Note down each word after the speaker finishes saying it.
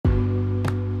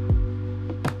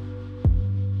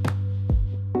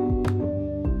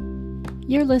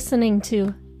You're listening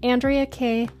to Andrea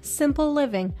K. Simple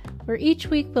Living, where each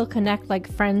week we'll connect like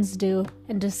friends do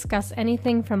and discuss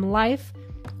anything from life,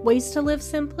 ways to live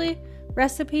simply,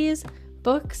 recipes,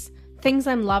 books, things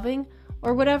I'm loving,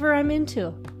 or whatever I'm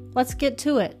into. Let's get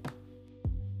to it.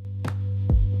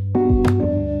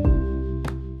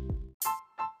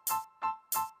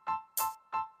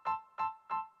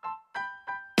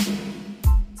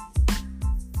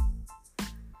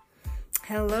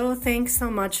 Hello, thanks so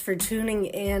much for tuning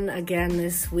in again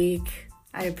this week.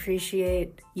 I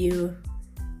appreciate you.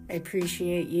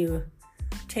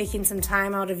 Taking some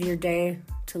time out of your day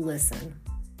to listen.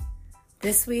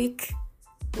 This week,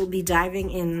 we'll be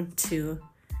diving into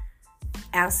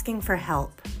asking for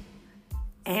help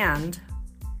and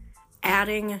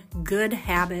adding good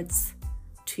habits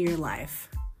to your life.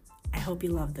 I hope you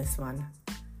love this one.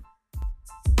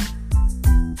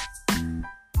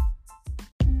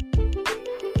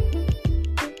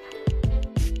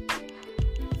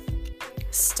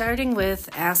 Starting with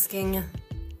asking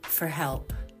for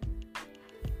help.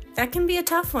 That can be a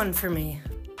tough one for me.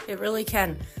 It really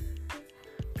can.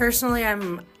 Personally,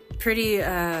 I'm a pretty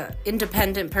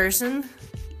independent person,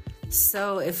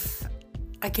 so if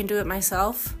I can do it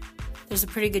myself, there's a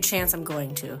pretty good chance I'm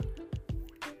going to.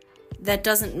 That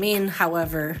doesn't mean,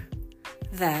 however,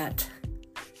 that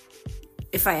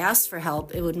if I asked for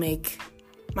help, it would make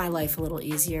my life a little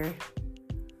easier.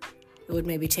 It would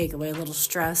maybe take away a little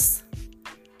stress,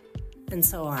 and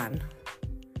so on.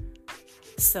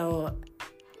 So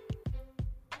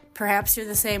perhaps you're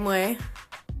the same way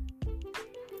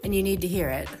and you need to hear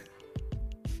it.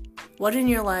 What in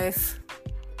your life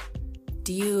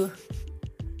do you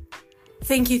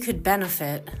think you could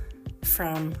benefit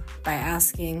from by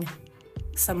asking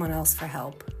someone else for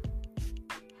help?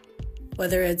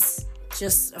 Whether it's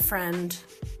just a friend,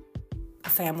 a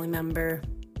family member,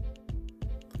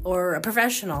 or a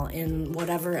professional in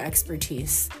whatever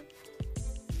expertise.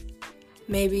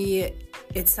 Maybe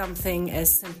it's something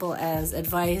as simple as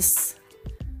advice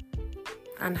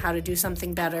on how to do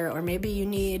something better, or maybe you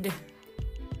need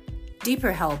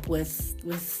deeper help with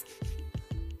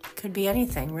could be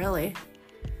anything, really.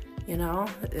 You know,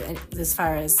 as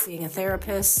far as seeing a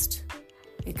therapist,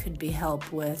 it could be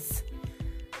help with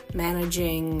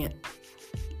managing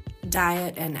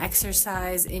diet and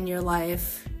exercise in your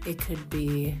life. It could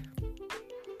be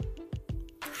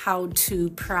how to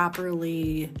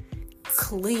properly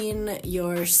clean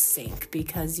your sink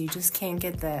because you just can't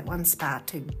get that one spot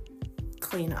to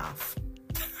clean off.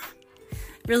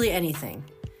 Really anything.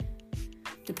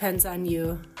 Depends on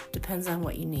you, depends on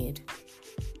what you need.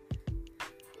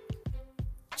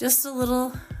 Just a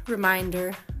little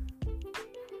reminder.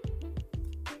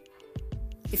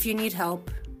 If you need help,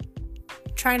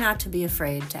 try not to be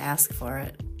afraid to ask for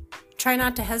it. Try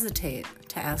not to hesitate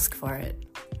to ask for it.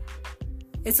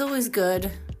 It's always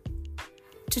good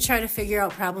to try to figure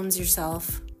out problems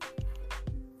yourself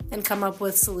and come up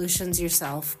with solutions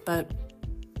yourself, but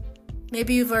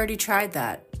maybe you've already tried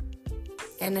that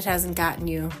and it hasn't gotten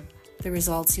you the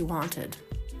results you wanted.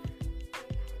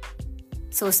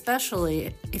 So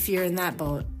especially if you're in that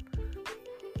boat,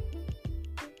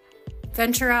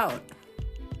 venture out.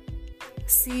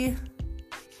 See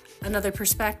another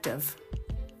perspective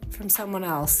from someone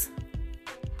else.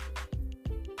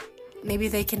 Maybe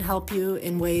they can help you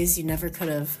in ways you never could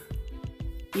have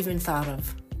even thought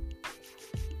of.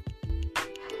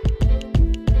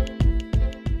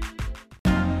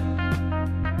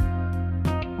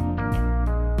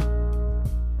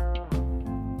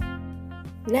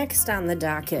 Next on the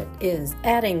docket is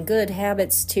adding good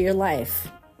habits to your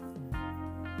life.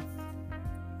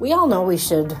 We all know we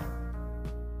should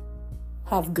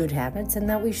have good habits and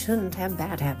that we shouldn't have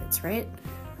bad habits, right?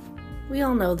 We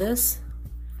all know this.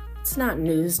 It's not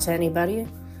news to anybody,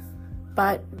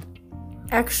 but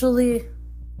actually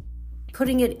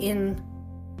putting it in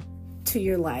to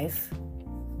your life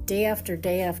day after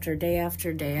day after day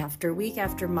after day after week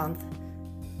after month,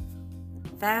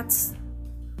 that's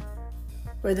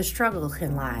where the struggle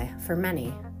can lie for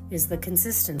many, is the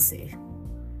consistency.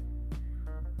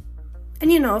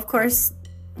 And you know, of course,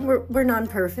 we're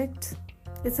non-perfect.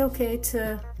 It's okay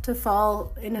to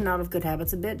fall in and out of good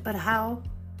habits a bit, but how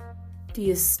do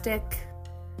you stick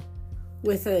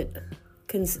with it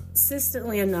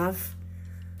consistently enough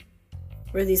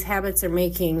where these habits are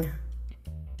making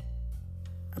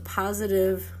a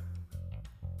positive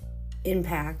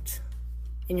impact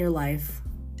in your life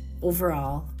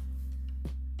overall,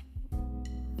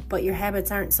 but your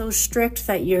habits aren't so strict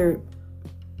that you're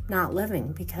not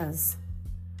living? Because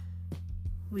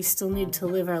we still need to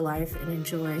live our life and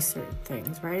enjoy certain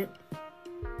things, right?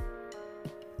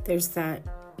 There's that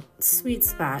sweet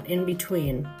spot in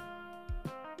between.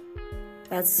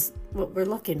 That's what we're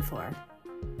looking for.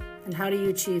 And how do you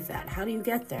achieve that? How do you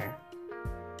get there?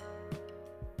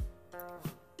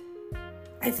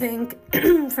 I think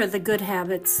for the good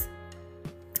habits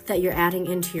that you're adding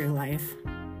into your life,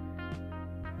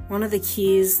 one of the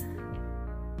keys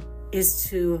is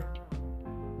to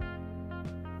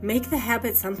make the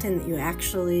habit something that you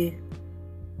actually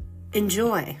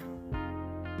enjoy.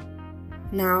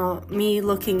 Now, me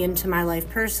looking into my life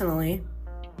personally,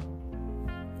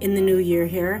 in the new year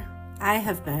here, I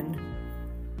have been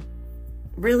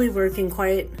really working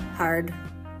quite hard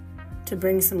to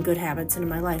bring some good habits into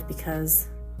my life because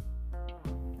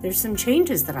there's some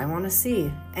changes that I want to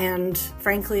see. And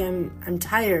frankly, I'm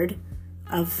tired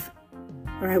of,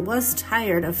 or I was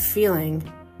tired of feeling,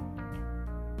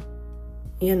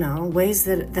 ways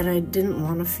that I didn't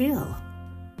want to feel.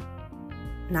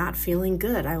 Not feeling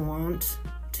good. I want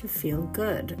to feel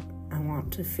good. I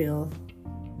want to feel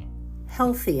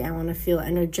healthy. I want to feel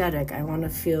energetic. I want to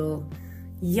feel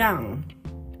young.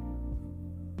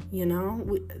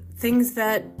 Things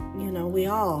that, we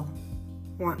all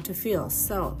want to feel.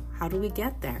 So how do we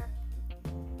get there?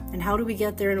 And how do we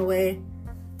get there in a way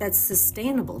that's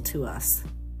sustainable to us?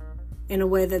 In a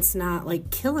way that's not like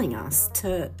killing us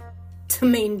to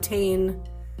maintain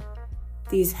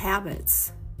these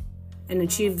habits and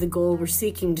achieve the goal we're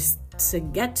seeking to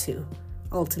get to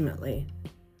ultimately.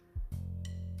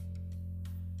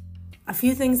 A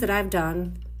few things that I've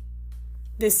done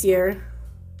this year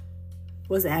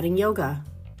was adding yoga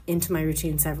into my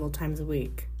routine several times a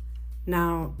week.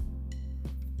 Now,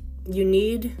 you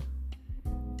need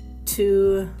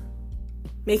to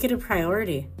make it a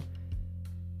priority.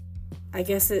 I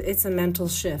guess it's a mental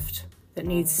shift that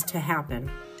needs to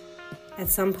happen. At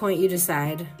some point you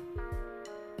decide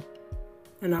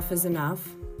enough is enough.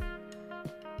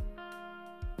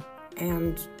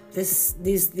 And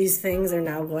these things are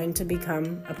now going to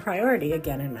become a priority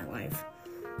again in my life.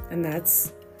 And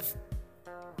that's,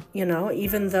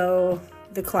 even though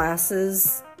the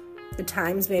classes, the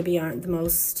times maybe aren't the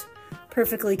most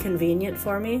perfectly convenient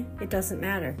for me, it doesn't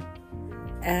matter.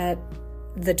 At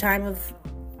the time of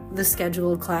the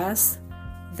scheduled class,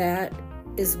 that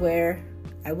is where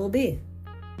I will be.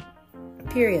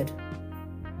 Period.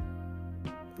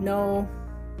 No,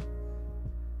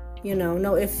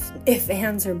 no if,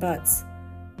 ands, or buts.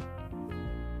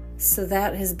 So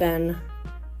that has been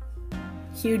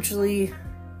hugely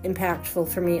impactful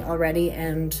for me already,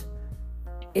 and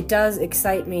it does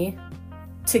excite me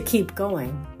to keep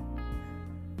going.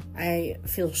 I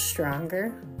feel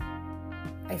stronger.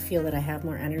 I feel that I have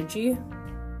more energy.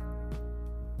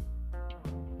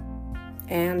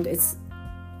 And it's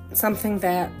something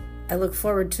that I look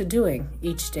forward to doing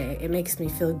each day. It makes me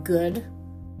feel good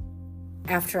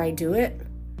after I do it,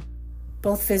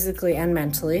 both physically and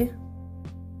mentally,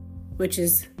 which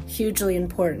is hugely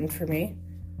important for me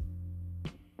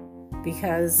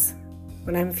because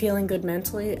when I'm feeling good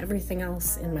mentally, everything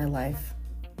else in my life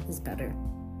is better.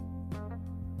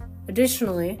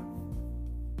 Additionally,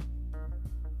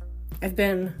 I've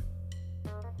been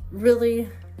really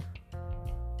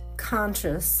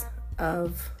conscious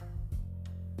of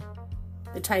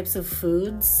the types of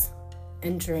foods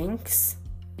and drinks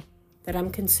that I'm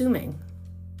consuming,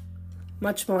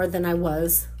 much more than I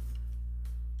was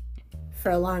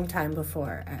for a long time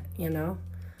before,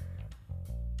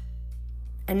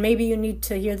 And maybe you need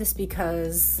to hear this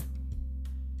because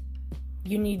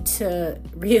you need to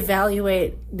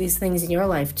reevaluate these things in your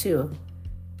life too.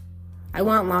 I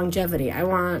want longevity. I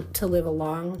want to live a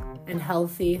long and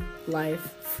healthy life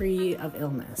free of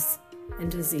illness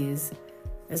and disease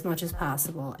as much as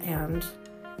possible. And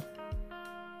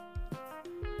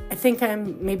I think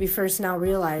I'm maybe first now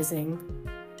realizing,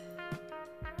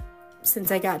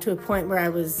 since I got to a point where I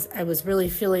was really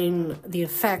feeling the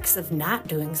effects of not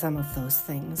doing some of those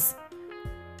things,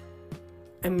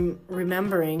 I'm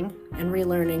remembering and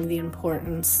relearning the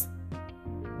importance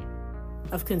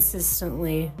of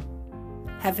consistently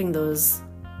having those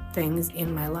things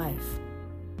in my life.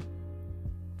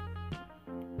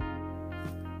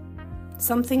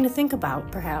 Something to think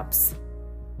about, perhaps,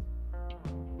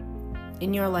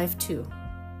 in your life too.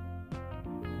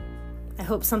 I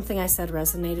hope something I said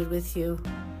resonated with you.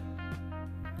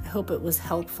 I hope it was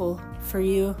helpful for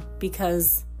you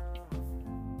because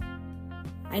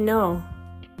I know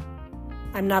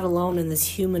I'm not alone in this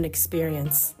human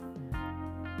experience.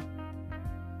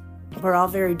 We're all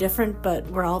very different, but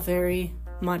we're all very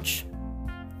much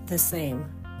the same,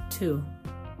 too.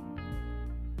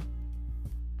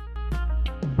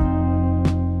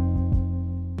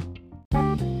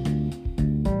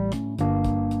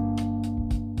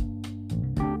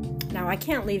 I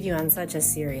can't leave you on such a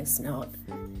serious note.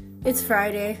 It's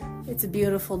Friday, it's a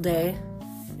beautiful day,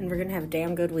 and we're gonna have a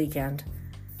damn good weekend.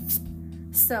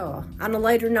 So, on a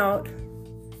lighter note,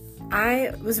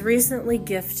 I was recently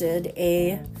gifted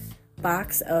a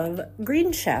box of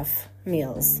Green Chef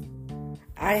meals.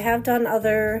 I have done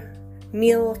other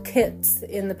meal kits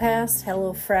in the past,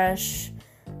 HelloFresh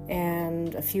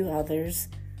and a few others.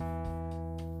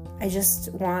 I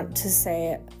just want to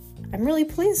say I'm really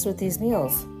pleased with these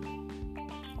meals.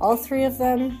 All 3 of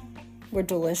them were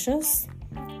delicious.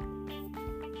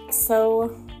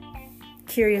 So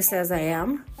curious as I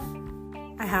am,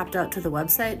 I hopped out to the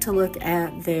website to look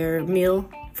at their meal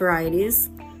varieties.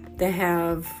 They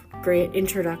have great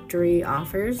introductory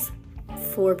offers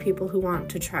for people who want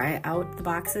to try out the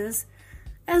boxes,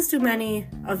 as do many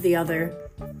of the other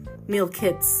meal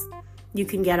kits you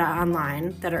can get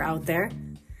online that are out there.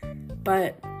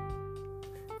 But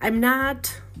I'm not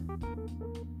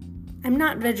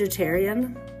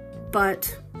vegetarian,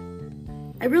 but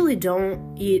I really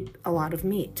don't eat a lot of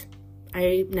meat.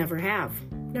 I never have.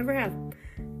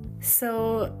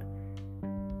 So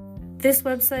this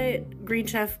website, Green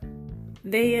Chef,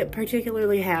 they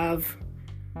particularly have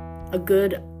a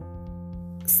good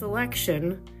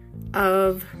selection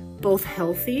of both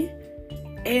healthy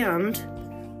and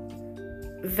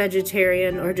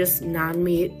vegetarian or just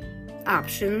non-meat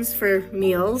options for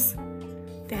meals.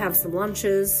 They have some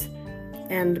lunches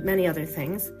and many other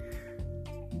things.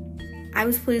 I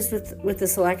was pleased with the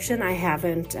selection. I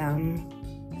haven't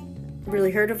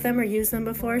really heard of them or used them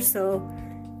before, so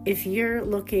if you're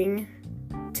looking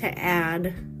to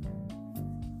add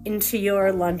into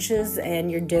your lunches and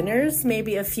your dinners,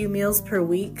 maybe a few meals per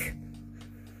week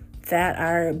that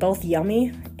are both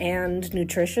yummy and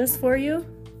nutritious for you,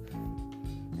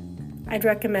 I'd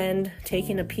recommend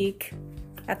taking a peek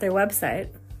at their website,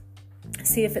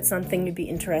 see if it's something you'd be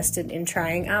interested in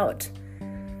trying out.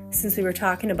 Since we were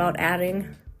talking about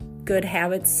adding good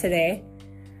habits today,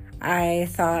 I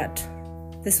thought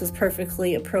this was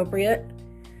perfectly appropriate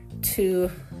to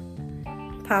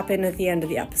pop in at the end of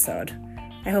the episode.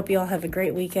 I hope you all have a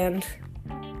great weekend.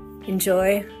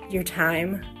 Enjoy your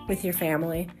time with your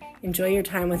family. Enjoy your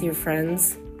time with your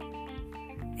friends.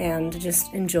 And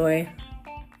just enjoy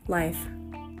life.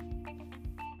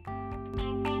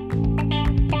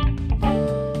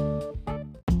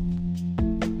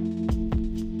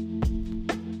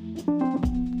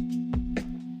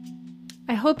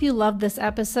 I hope you loved this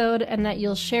episode and that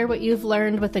you'll share what you've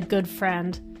learned with a good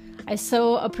friend. I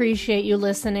so appreciate you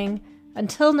listening.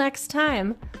 Until next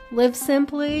time, live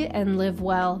simply and live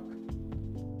well.